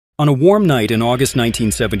On a warm night in August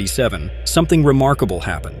 1977, something remarkable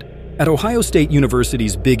happened. At Ohio State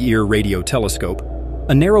University's Big Ear radio telescope,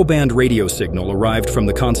 a narrowband radio signal arrived from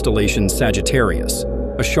the constellation Sagittarius,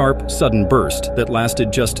 a sharp, sudden burst that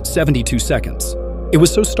lasted just 72 seconds. It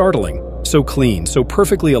was so startling, so clean, so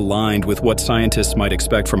perfectly aligned with what scientists might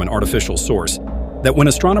expect from an artificial source, that when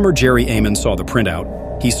astronomer Jerry Amon saw the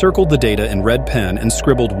printout, he circled the data in red pen and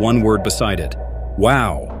scribbled one word beside it: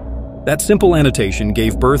 "Wow." That simple annotation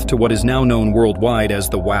gave birth to what is now known worldwide as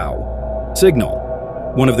the WOW signal,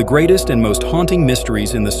 one of the greatest and most haunting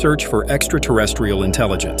mysteries in the search for extraterrestrial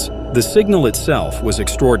intelligence. The signal itself was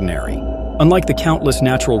extraordinary. Unlike the countless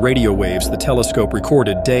natural radio waves the telescope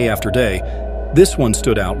recorded day after day, this one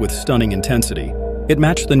stood out with stunning intensity. It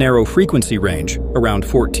matched the narrow frequency range, around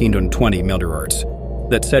 14 to 20 millihertz,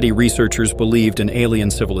 that SETI researchers believed an alien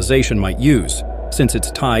civilization might use, since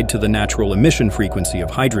it's tied to the natural emission frequency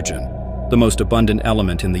of hydrogen, the most abundant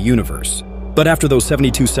element in the universe. But after those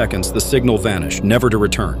 72 seconds, the signal vanished, never to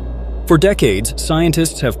return. For decades,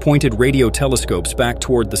 scientists have pointed radio telescopes back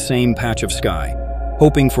toward the same patch of sky,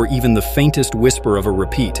 hoping for even the faintest whisper of a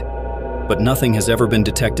repeat. But nothing has ever been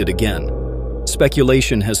detected again.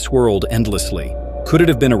 Speculation has swirled endlessly. Could it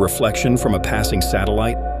have been a reflection from a passing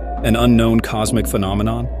satellite? An unknown cosmic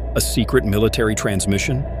phenomenon? A secret military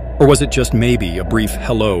transmission? Or was it just maybe a brief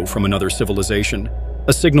hello from another civilization?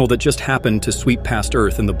 A signal that just happened to sweep past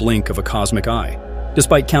Earth in the blink of a cosmic eye?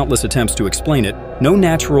 Despite countless attempts to explain it, no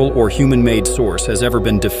natural or human-made source has ever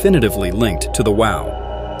been definitively linked to the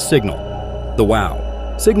WOW signal. The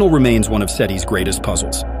WOW signal remains one of SETI's greatest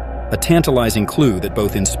puzzles, a tantalizing clue that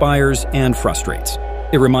both inspires and frustrates.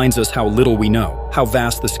 It reminds us how little we know, how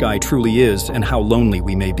vast the sky truly is, and how lonely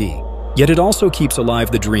we may be. Yet it also keeps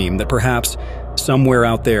alive the dream that perhaps, somewhere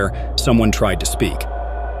out there, someone tried to speak.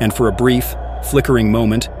 And for a brief, flickering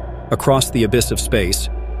moment, across the abyss of space,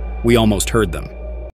 we almost heard them.